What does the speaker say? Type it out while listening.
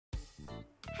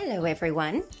Hello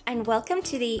everyone, and welcome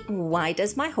to the Why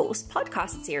Does My Horse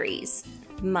podcast series.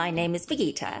 My name is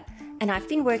Vigita, and I've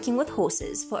been working with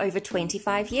horses for over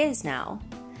 25 years now.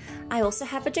 I also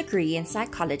have a degree in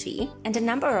psychology and a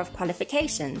number of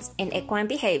qualifications in equine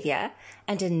behavior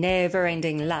and a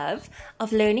never-ending love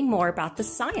of learning more about the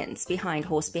science behind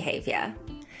horse behavior.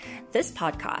 This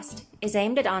podcast is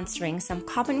aimed at answering some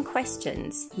common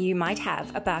questions you might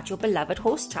have about your beloved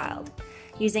horse child,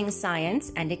 using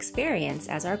science and experience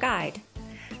as our guide.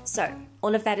 So,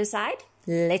 all of that aside,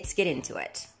 let's get into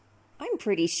it. I'm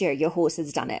pretty sure your horse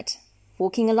has done it.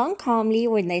 Walking along calmly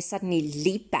when they suddenly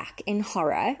leap back in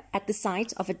horror at the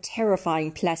sight of a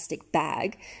terrifying plastic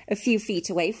bag a few feet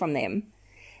away from them.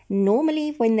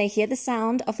 Normally, when they hear the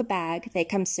sound of a bag, they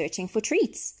come searching for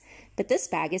treats. But this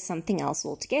bag is something else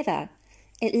altogether.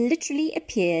 It literally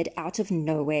appeared out of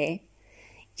nowhere.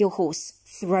 Your horse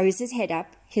throws his head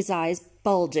up, his eyes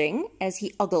bulging as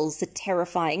he oggles the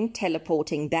terrifying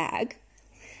teleporting bag.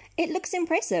 It looks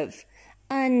impressive,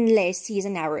 unless he's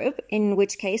an Arab, in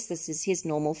which case this is his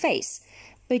normal face,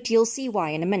 but you'll see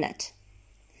why in a minute.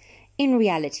 In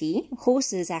reality,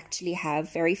 horses actually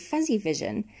have very fuzzy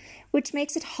vision, which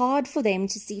makes it hard for them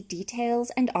to see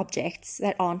details and objects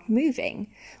that aren't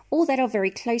moving or that are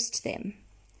very close to them.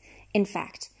 In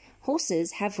fact,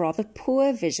 horses have rather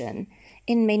poor vision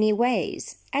in many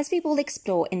ways, as we will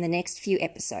explore in the next few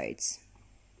episodes.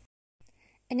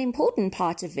 An important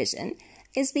part of vision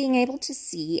is being able to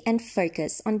see and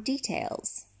focus on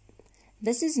details.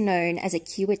 This is known as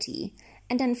acuity,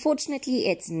 and unfortunately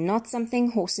it's not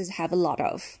something horses have a lot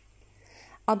of.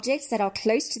 Objects that are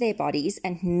close to their bodies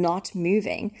and not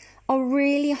moving are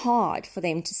really hard for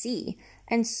them to see,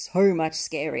 and so much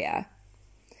scarier.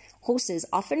 Horses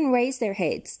often raise their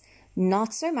heads,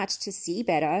 not so much to see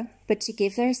better, but to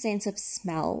give their sense of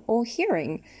smell or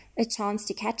hearing a chance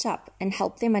to catch up and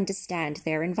help them understand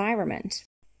their environment.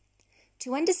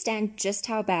 To understand just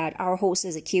how bad our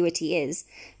horse's acuity is,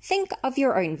 think of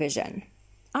your own vision.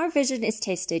 Our vision is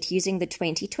tested using the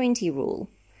 20-20 rule.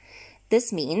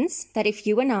 This means that if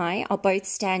you and I are both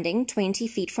standing 20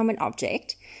 feet from an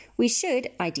object, we should,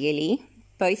 ideally,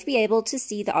 both be able to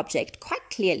see the object quite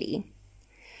clearly.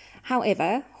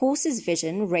 However, horses'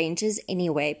 vision ranges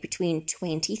anywhere between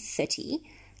 20-30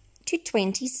 to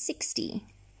 20-60.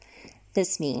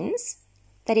 This means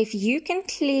that if you can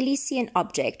clearly see an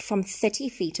object from 30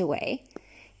 feet away,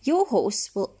 your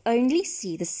horse will only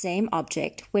see the same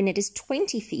object when it is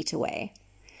 20 feet away.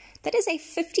 That is a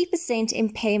 50%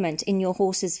 impairment in your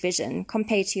horse's vision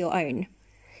compared to your own.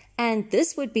 And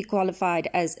this would be qualified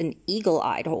as an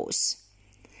eagle-eyed horse.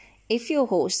 If your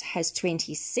horse has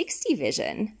 20-60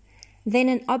 vision, then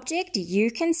an object you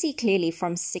can see clearly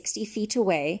from 60 feet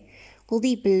away will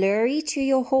be blurry to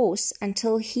your horse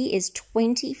until he is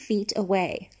 20 feet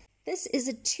away. This is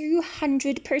a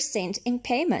 200%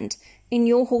 impairment in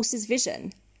your horse's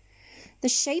vision. The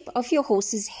shape of your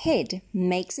horse's head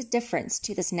makes a difference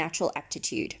to this natural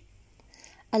aptitude.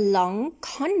 A long,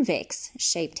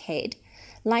 convex-shaped head,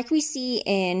 like we see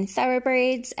in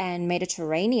thoroughbreds and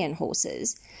Mediterranean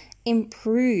horses,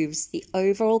 improves the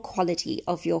overall quality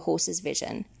of your horse's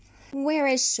vision,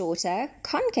 whereas shorter,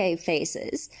 concave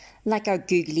faces, like our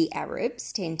googly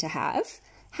Arabs tend to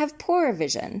have poorer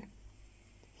vision.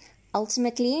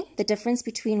 Ultimately, the difference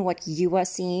between what you are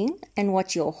seeing and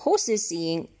what your horse is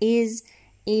seeing is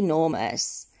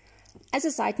enormous. As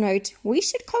a side note, we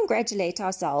should congratulate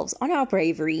ourselves on our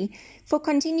bravery for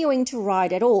continuing to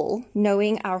ride at all,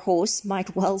 knowing our horse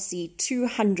might well see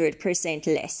 200%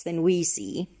 less than we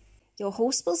see. Your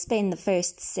horse will spend the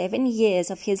first 7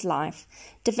 years of his life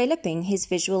developing his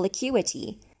visual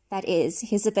acuity, that is,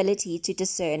 his ability to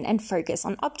discern and focus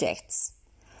on objects.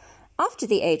 After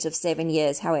the age of 7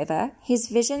 years, however, his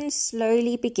vision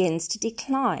slowly begins to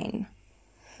decline.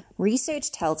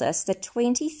 Research tells us that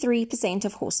 23%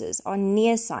 of horses are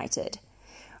nearsighted,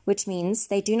 which means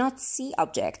they do not see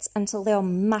objects until they are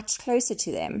much closer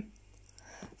to them.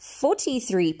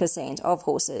 43% of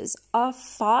horses are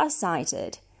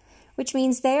farsighted, which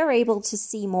means they are able to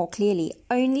see more clearly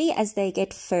only as they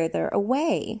get further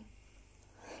away.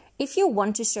 If you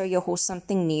want to show your horse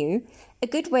something new, a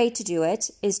good way to do it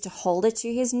is to hold it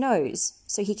to his nose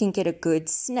so he can get a good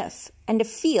sniff and a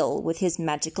feel with his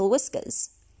magical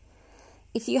whiskers.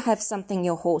 If you have something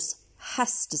your horse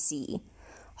has to see,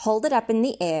 hold it up in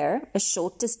the air a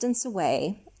short distance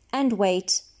away and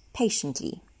wait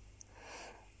patiently.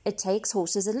 It takes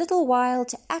horses a little while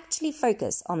to actually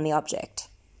focus on the object.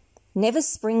 Never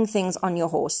spring things on your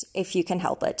horse if you can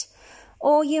help it,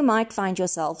 or you might find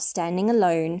yourself standing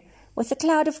alone with a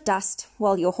cloud of dust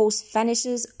while your horse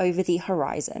vanishes over the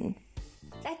horizon.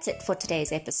 That's it for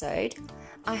today's episode.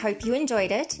 I hope you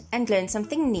enjoyed it and learned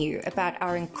something new about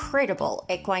our incredible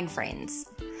equine friends.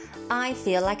 I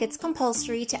feel like it's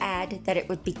compulsory to add that it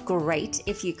would be great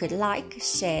if you could like,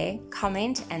 share,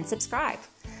 comment, and subscribe.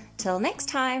 Till next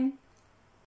time.